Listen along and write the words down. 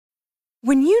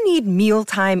When you need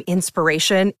mealtime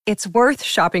inspiration, it's worth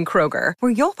shopping Kroger,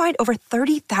 where you'll find over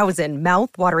 30,000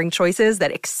 mouth-watering choices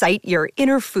that excite your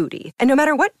inner foodie. And no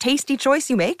matter what tasty choice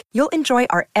you make, you'll enjoy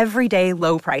our everyday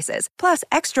low prices, plus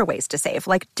extra ways to save,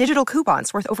 like digital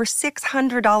coupons worth over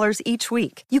 $600 each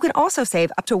week. You can also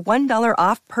save up to $1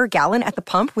 off per gallon at the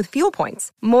pump with fuel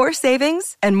points. More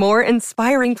savings and more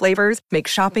inspiring flavors make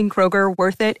shopping Kroger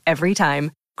worth it every time.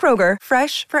 Kroger,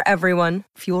 fresh for everyone.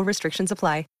 Fuel restrictions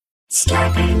apply.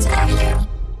 Scarpins Avenue.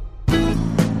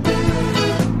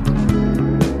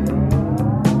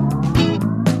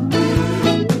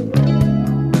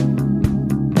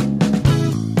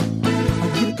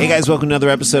 Hey guys, welcome to another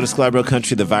episode of Scarborough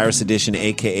Country, the virus edition,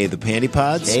 a.k.a. the Panty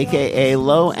Pods. A.k.a.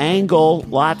 low angle,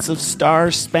 lots of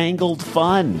star-spangled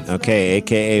fun. Okay,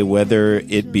 a.k.a. whether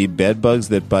it be bed bugs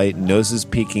that bite, noses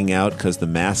peeking out because the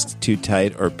mask's too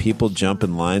tight, or people jump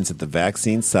in lines at the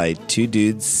vaccine site, two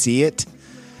dudes see it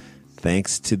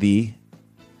thanks to the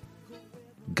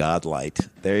Godlight.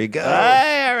 There you go. All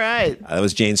right. That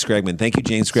was Jane Scregman. Thank you,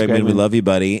 Jane Scregman. We love you,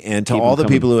 buddy. And to all the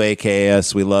people who AKA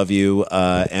us, we love you.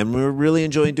 And we're really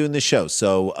enjoying doing this show.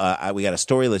 So we got a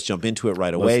story. Let's jump into it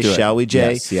right away. Shall we,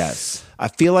 Jay? Yes. I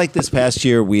feel like this past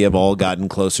year we have all gotten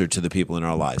closer to the people in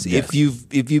our lives. Yes.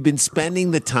 If you've been spending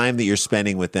the time that you're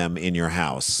spending with them in your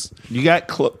house. You got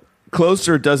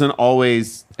closer doesn't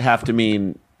always have to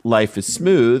mean life is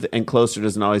smooth, and closer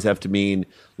doesn't always have to mean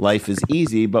life is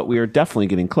easy, but we are definitely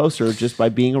getting closer just by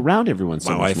being around everyone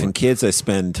so much My wife more. And kids, I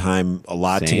spend time a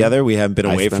lot together. We haven't been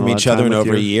away from each other in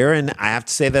over a year, and I have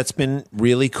to say that's been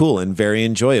really cool and very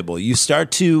enjoyable. You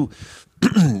start to,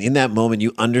 in that moment,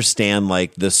 you understand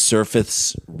like the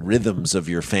surface rhythms of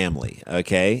your family,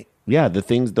 okay? Yeah,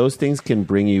 those things can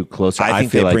bring you closer. I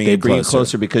think feel they like bring they you bring you closer.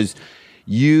 closer because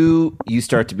you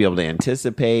start to be able to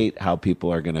anticipate how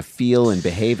people are going to feel and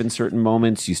behave in certain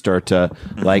moments. You start to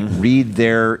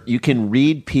you can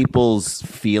read people's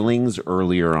feelings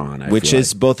earlier on, which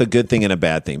is both a good thing and a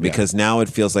bad thing, because now it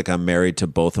feels like I'm married to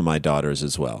both of my daughters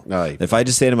as well. If I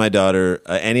just say to my daughter,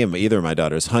 either of my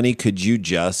daughters, honey, could you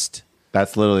just...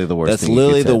 That's literally the worst. That's thing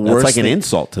literally the worst. That's like an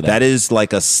insult to them. That is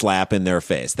like a slap in their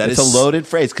face. It's a loaded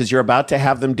phrase because you're about to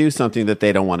have them do something that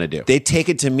they don't want to do. They take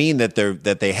it to mean that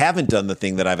they haven't done the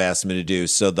thing that I've asked them to do.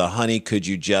 So the honey, could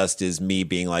you just is me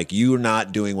being like, you're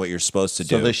not doing what you're supposed to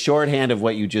do. So the shorthand of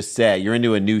what you just said, you're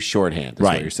into a new shorthand. Is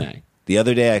what you're saying. The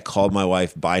other day I called my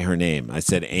wife by her name. I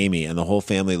said Amy, and the whole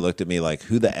family looked at me like,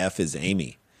 who the F is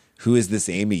Amy? Who is this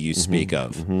Amy you speak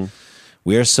of? Mm-hmm.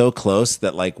 We are so close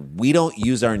that like we don't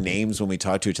use our names when we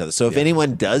talk to each other. So if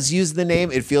anyone does use the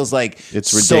name, it feels like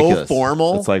it's ridiculous. So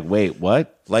formal. It's like, wait,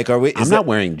 what? Like, are we? I'm not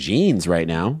wearing jeans right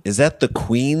now. Is that the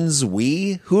Queen's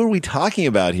we? Who are we talking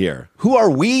about here? Who are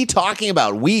we talking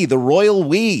about? We, the royal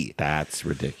we. That's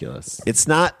ridiculous. It's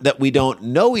not that we don't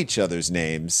know each other's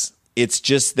names. It's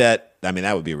just that, I mean,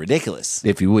 that would be ridiculous.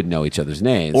 If you would know each other's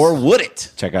names. Or would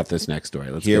it? Check out this next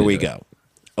story. Here we go.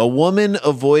 A woman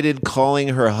avoided calling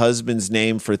her husband's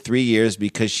name for 3 years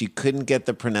because she couldn't get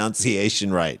the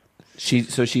pronunciation right.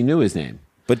 So she knew his name,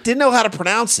 but didn't know how to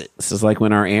pronounce it. This is like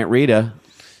when our Aunt Rita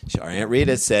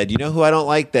said, you know who I don't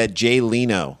like? That Jay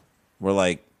Leno. We're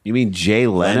like, you mean Jay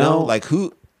Leno? Like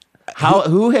who?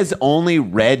 Who has only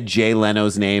read Jay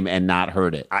Leno's name and not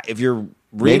heard it? If you're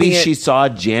reading she saw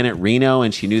Janet Reno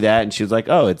and she knew that, and she was like,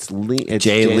 oh, it's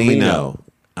Jay Leno.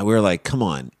 And we were like, come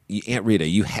on, Aunt Rita,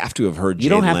 you have to have heard Jay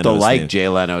Leno's name. You don't have to like Jay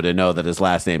Leno to know that his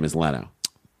last name is Leno.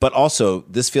 But also,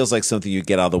 this feels like something you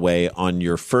get out of the way on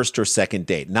your first or second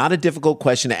date. Not a difficult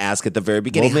question to ask at the very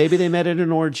beginning. Well, maybe they met at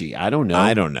an orgy. I don't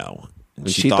know.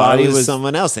 And she thought it was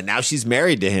someone else, and now she's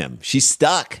married to him. She's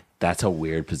stuck. That's a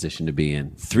weird position to be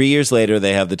in. 3 years later,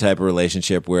 they have the type of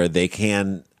relationship where they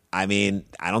can, I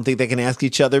don't think they can ask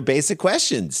each other basic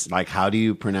questions. Like, how do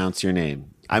you pronounce your name?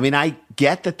 I mean, I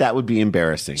get that would be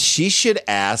embarrassing. She should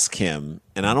ask him,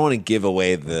 and I don't want to give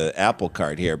away the apple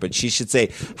cart here, but she should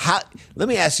say, let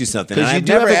me ask you something. Because you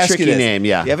do have a tricky name,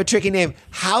 yeah. You have a tricky name.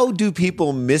 How do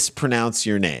people mispronounce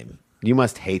your name? You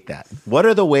must hate that. What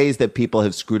are the ways that people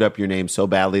have screwed up your name so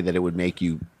badly that it would make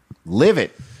you live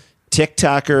it?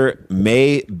 TikToker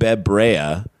May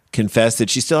Bebrea confessed that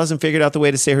she still hasn't figured out the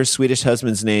way to say her Swedish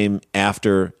husband's name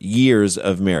after years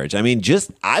of marriage. I mean,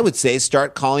 I would say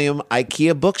start calling him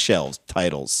IKEA bookshelves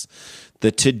titles.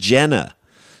 The Tejena,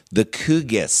 the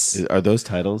Kugis. Are those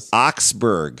titles?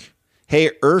 Oxberg.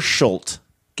 Hey, Urschult.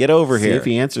 Get over here. If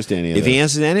he answers to any of them. If he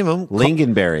answers to any of them.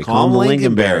 Lingonberry. Call him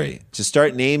Lingonberry. Just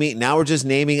start naming. Now we're just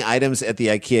naming items at the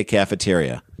IKEA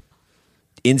cafeteria.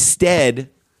 Instead,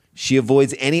 She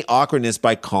avoids any awkwardness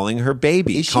by calling her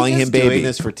baby, Is she calling just him baby. doing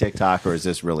this for TikTok, or is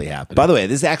this really happening? By the way,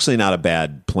 this is actually not a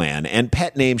bad plan, and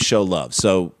pet names show love,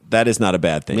 so that is not a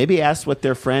bad thing. Maybe ask what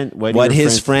their friend, what your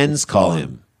his friends call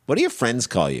him. What do your friends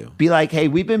call you? Be like, hey,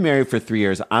 we've been married for 3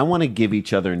 years. I want to give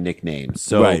each other nicknames.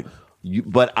 So, Right.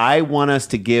 but I want us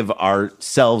to give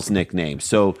ourselves nicknames.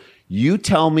 So you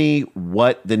tell me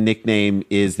what the nickname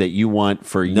is that you want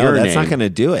for No, your that's name. not going to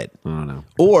do it. I don't know.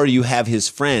 Or you have his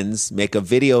friends make a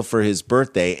video for his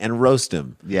birthday and roast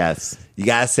him. Yes. You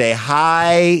got to say,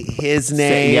 hi, his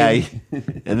name. yeah.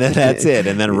 And then that's it.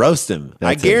 And then roast him.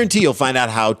 I That's it. guarantee you'll find out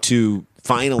how to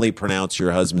finally pronounce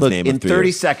your husband's Look, name in 3 30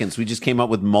 years. seconds, we just came up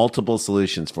with multiple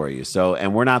solutions for you. So,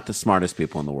 and we're not the smartest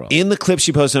people in the world. In the clip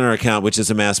she posted on her account, which has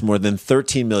amassed more than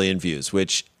 13 million views,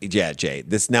 which, yeah, Jay,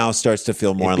 this now starts to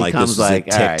feel more It like this becomes was like,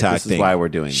 a all right, TikTok this is thing. why we're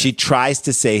doing She this. tries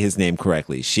to say his name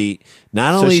correctly. She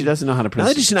not So only she doesn't know how to Not pronounce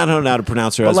only does she not know how to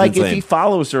pronounce her but like, husband's if he name.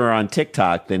 follows her on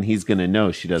TikTok, then he's going to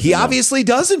know she doesn't He know. obviously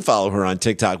doesn't follow her on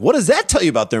TikTok. What does that tell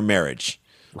you about their marriage?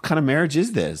 What kind of marriage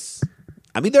is this?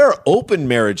 I mean, there are open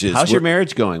marriages. How's your where-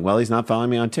 marriage going? Well, he's not following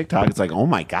me on TikTok. It's like, oh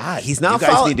my God. He's not you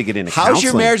guys follow- need to get into How's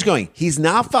your counseling. marriage going? He's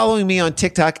not following me on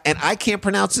TikTok, and I can't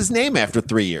pronounce his name after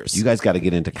 3 years. You guys got to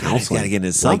get into counseling. Got to get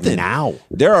into something Like now.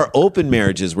 There are open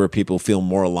marriages where people feel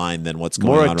more aligned than what's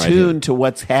going More on right here. attuned to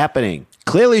what's happening.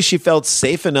 Clearly, she felt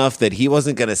safe enough that he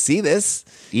wasn't going to see this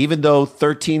Even though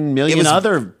 13 million It was-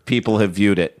 other people have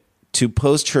viewed it. to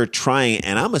post her trying,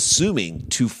 and I'm assuming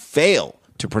to fail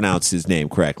to pronounce his name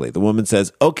correctly. The woman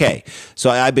says, okay, so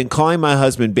I've been calling my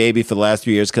husband baby for the last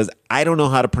 3 years because I don't know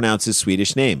how to pronounce his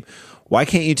Swedish name. Why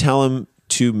can't you tell him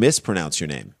to mispronounce your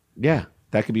name? Yeah.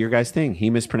 That could be your guy's thing.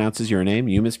 He mispronounces your name.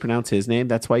 You mispronounce his name.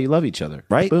 That's why you love each other.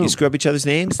 Right? Boom. You screw up each other's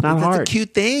names? not That's hard. a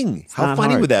cute thing. How not funny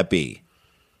hard. would that be?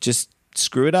 Just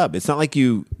screw it up. It's not like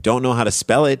you don't know how to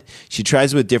spell it. She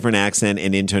tries with different accent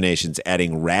and intonations,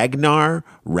 adding Ragnar,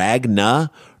 Ragna,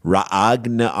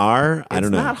 Ragnar. I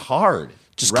don't know. It's not hard.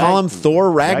 Just call him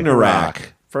Thor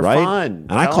Ragnarok. For right? fun.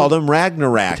 And I called him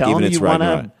Ragnarok, Tell even him it's you want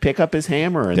Ragnarok. to pick up his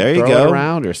hammer and There you throw go. it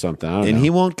around or something. I don't And know. he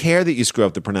won't care that you screw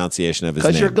up the pronunciation of his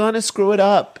name. Because you're going to screw it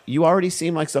up. You already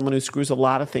seem like someone who screws a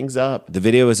lot of things up. The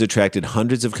video has attracted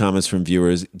hundreds of comments from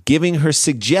viewers giving her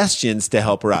suggestions to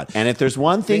help her out. And if there's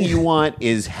one thing you want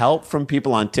is help from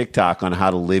people on TikTok on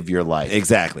how to live your life.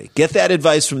 Exactly. Get that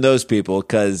advice from those people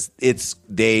because it's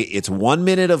 1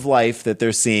 minute of life that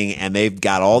they're seeing and they've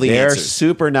got all the They're answers.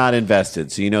 super not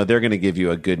invested. So, they're going to give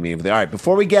you a good meme. All right,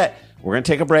 we're going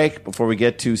to take a break before we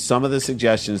get to some of the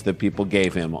suggestions that people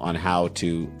gave her on how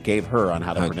to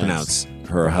pronounce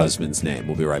her husband's name.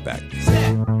 We'll be right back.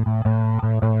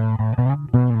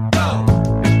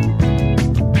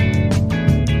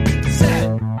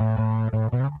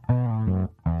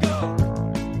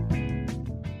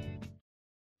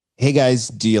 Hey guys,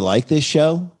 do you like this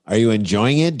show? Are you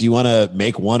enjoying it? Do you want to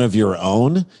make one of your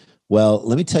own? Well,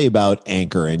 let me tell you about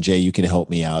Anchor, and Jay, you can help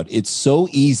me out. It's so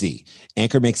easy.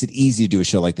 Anchor makes it easy to do a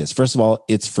show like this. First of all,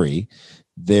 it's free.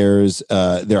 There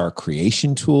are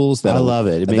creation tools that I love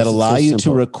it. It makes that it allow so you to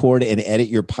simple. record and edit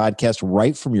your podcast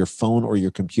right from your phone or your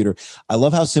computer. I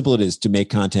love how simple it is to make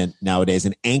content nowadays,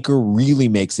 and Anchor really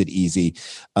makes it easy.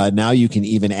 Now you can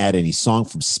even add any song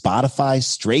from Spotify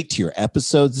straight to your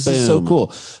episodes. This is so Boom.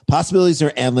 cool. Possibilities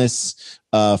are endless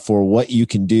for what you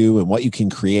can do and what you can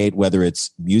create, whether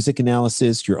it's music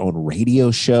analysis, your own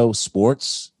radio show,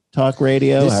 sports talk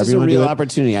radio. This however is you a want to real do it.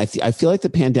 opportunity. I feel like the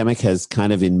pandemic has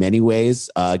kind of, in many ways,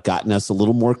 gotten us a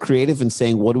little more creative in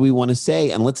saying, what do we want to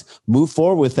say? And let's move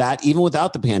forward with that, even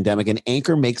without the pandemic. And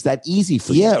Anchor makes that easy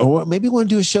for you. Yeah, or maybe you want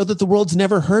to do a show that the world's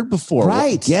never heard before.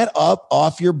 Right. Get up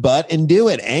off your butt and do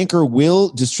it. Anchor will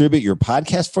distribute your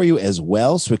podcast for you as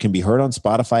well, so it can be heard on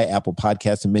Spotify, Apple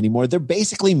Podcasts, and many more. They're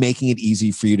basically making it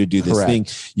easy for you to do this Correct. thing.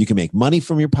 You can make money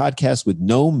from your podcast with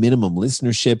no minimum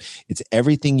listenership. It's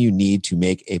everything you need to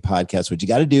make a podcast. What you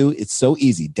got to do, it's so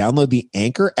easy. Download the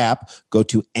Anchor app, go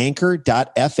to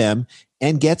anchor.fm,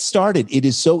 and get started. It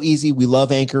is so easy. We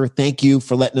love Anchor. Thank you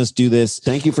for letting us do this.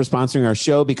 Thank you for sponsoring our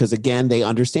show because, again, they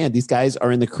understand these guys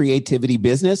are in the creativity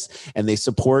business and they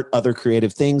support other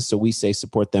creative things. So we say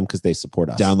support them because they support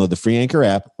us. Download the free Anchor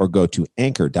app or go to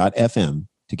anchor.fm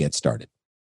to get started.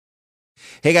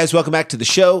 Hey guys, welcome back to the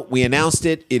show. We announced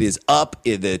it. It is up.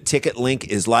 The ticket link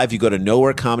is live. You go to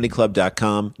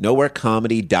nowherecomedyclub.com,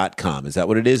 nowherecomedy.com. Is that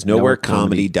what it is?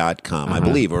 Nowherecomedy.com, I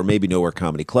believe, or maybe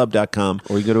nowherecomedy.club.com.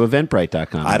 Or you go to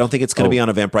eventbrite.com. I don't think it's going to be on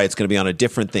Eventbrite. It's going to be on a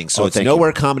different thing. So it's thank you.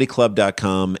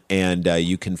 nowherecomedy.club.com, and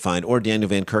you can find, or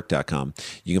danielvankirk.com.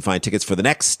 You can find tickets for the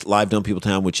next live Don't People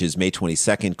Town, which is May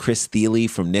 22nd. Chris Thiele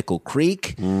from Nickel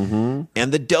Creek and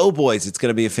the Doughboys. It's going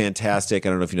to be a fantastic, I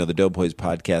don't know if you know the Doughboys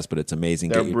podcast, but it's a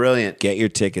amazing. They're brilliant. Get your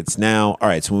tickets now. All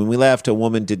right. So when we left, a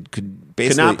woman could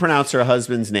basically not pronounce her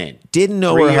husband's name. Didn't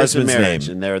know 3 her years of husband's marriage,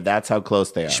 name. and that's how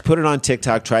close they are. She put it on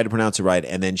TikTok, tried to pronounce it right,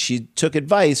 and then she took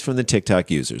advice from the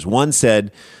TikTok users. One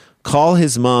said, call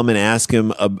his mom and ask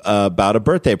him about a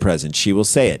birthday present. She will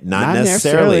say it. Not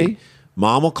necessarily.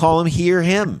 Mom will call him, hear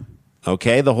him.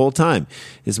 Okay, the whole time.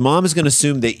 His mom is going to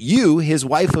assume that you, his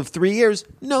wife of 3 years,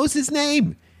 knows his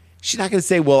name. She's not going to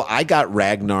say, well, I got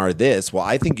Ragnar this. Well,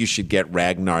 I think you should get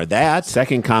Ragnar that.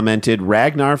 Second commented,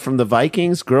 Ragnar from the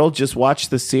Vikings? Girl, just watch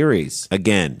the series.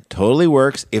 Again, totally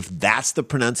works if that's the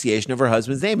pronunciation of her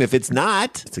husband's name. If it's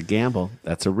not, it's a gamble.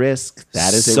 That's a risk.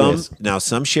 That is a risk. Now,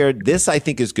 some shared, this I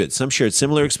think is good. Some shared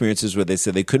similar experiences where they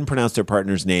said they couldn't pronounce their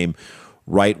partner's name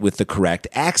right with the correct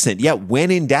accent. Yeah, when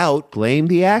in doubt, blame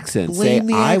the accent. Blame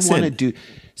the accent. I want to do...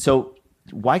 So...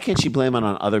 Why can't she blame it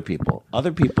on other people?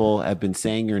 Other people have been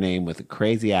saying your name with a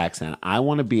crazy accent. I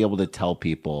want to be able to tell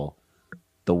people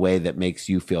the way that makes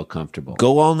you feel comfortable.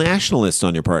 Go all nationalist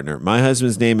on your partner. My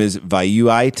husband's name is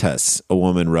Vayuitas, a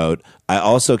woman wrote. I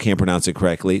also can't pronounce it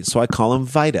correctly, so I call him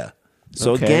Vita.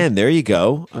 So again, there you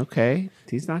go. Okay.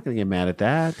 He's not going to get mad at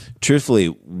that. Truthfully,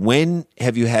 when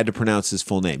have you had to pronounce his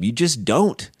full name? You just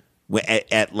don't.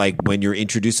 At like when you're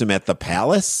introducing him at the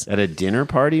palace, at a dinner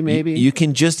party, maybe you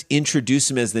can just introduce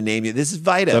him as the name. This is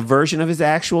Vita, a version of his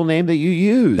actual name that you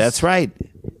use. That's right.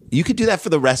 You could do that for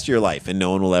the rest of your life, and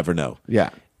no one will ever know. Yeah,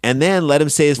 and then let him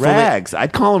say his full Rags. name.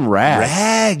 I'd call him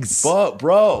Rags. Rags,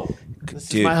 bro.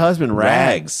 This is my husband,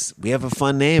 Rags. We have a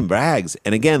fun name, Rags.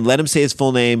 And again, let him say his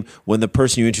full name when the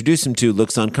person you introduce him to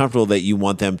looks uncomfortable that you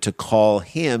want them to call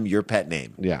him your pet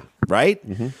name. Yeah, right.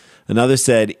 Mm-hmm. Another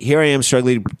said, here I am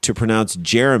struggling to pronounce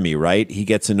Jeremy, right? He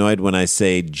gets annoyed when I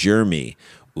say Jeremy.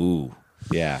 Ooh.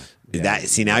 Yeah.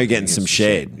 See, now you're getting some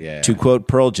shade. Yeah. To quote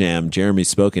Pearl Jam, Jeremy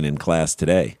spoken in class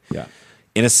today. Yeah.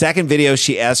 In a second video,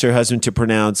 she asked her husband to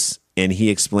pronounce, and he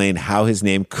explained how his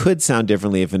name could sound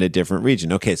differently if in a different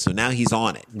region. Okay, so now he's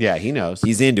on it. Yeah, he knows.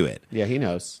 He's into it. Yeah, he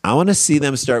knows. I want to see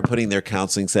them start putting their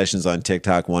counseling sessions on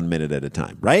TikTok 1 minute at a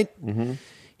time, right? Mm-hmm.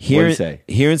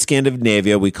 Here in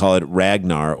Scandinavia, we call it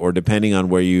Ragnar, or depending on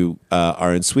where you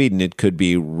are in Sweden, it could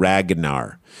be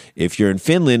Ragnar. If you're in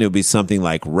Finland, it would be something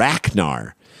like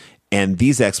Ragnar. And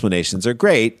these explanations are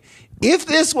great. If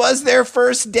this was their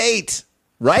first date,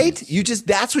 right?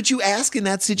 That's what you ask in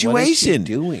that situation. What is she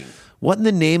doing? What in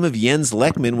the name of Jens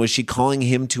Lekman was she calling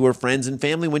him to her friends and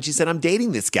family when she said, I'm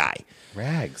dating this guy?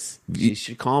 Rags. You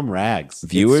should call him Rags.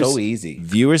 Viewers, it's so easy.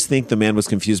 Viewers think the man was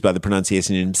confused by the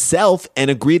pronunciation himself and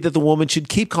agreed that the woman should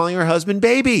keep calling her husband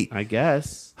baby. I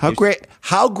guess. How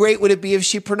great would it be if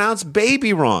she pronounced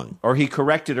baby wrong? Or he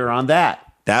corrected her on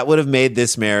that. That would have made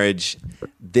this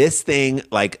thing,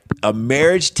 like a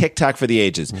marriage TikTok for the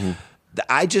ages. Mm-hmm.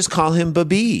 I just call him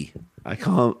Baby. I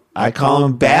call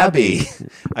him Babby.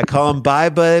 I call him bye.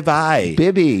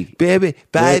 Bibby.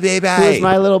 Bye. Who's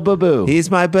my little boo-boo? He's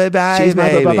my bye. She's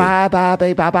my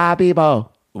bye.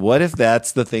 What if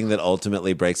that's the thing that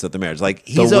ultimately breaks up the marriage? Like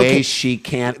the way she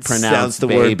can't pronounce the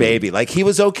word baby. Like he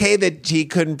was okay that she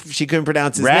couldn't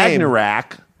pronounce his name.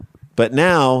 Ragnarok. But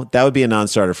now that would be a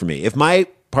non-starter for me. If my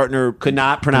partner could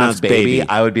not pronounce baby,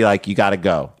 I would be like, you got to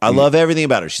go. I love everything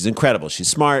about her. She's incredible. She's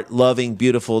smart, loving,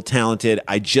 beautiful, talented.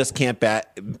 I just can't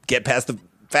get past the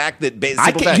fact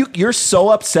that you're so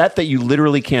upset that you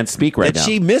literally can't speak right now.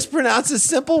 She mispronounces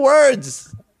simple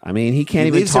words. I mean, he can't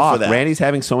even talk. Randy's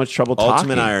having so much trouble talking.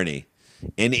 Ultimate irony.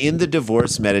 And in the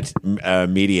divorce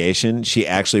mediation, she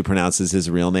actually pronounces his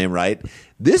real name right.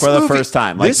 The first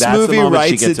time. Like, this movie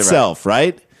writes itself,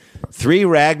 right? 3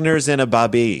 Ragnars and a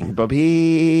Babi.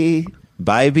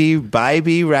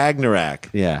 Baby Ragnarok.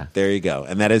 Yeah. There you go.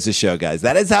 And that is the show, guys.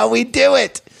 That is how we do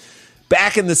it.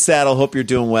 Back in the saddle. Hope you're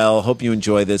doing well. Hope you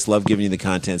enjoy this. Love giving you the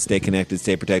content. Stay connected.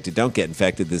 Stay protected. Don't get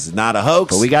infected. This is not a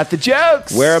hoax. But we got the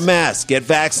jokes. Wear a mask. Get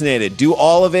vaccinated. Do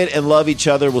all of it and love each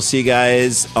other. We'll see you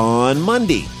guys on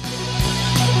Monday.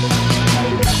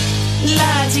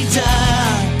 La-ti-da,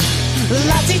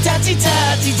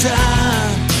 la-ti-da-ti-da-ti-da,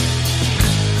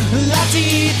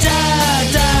 la-ti-da-da-da.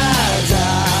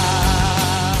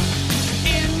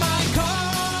 In my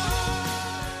car.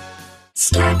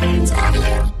 Scarpins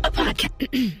Audio,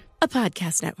 a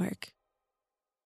podcast network.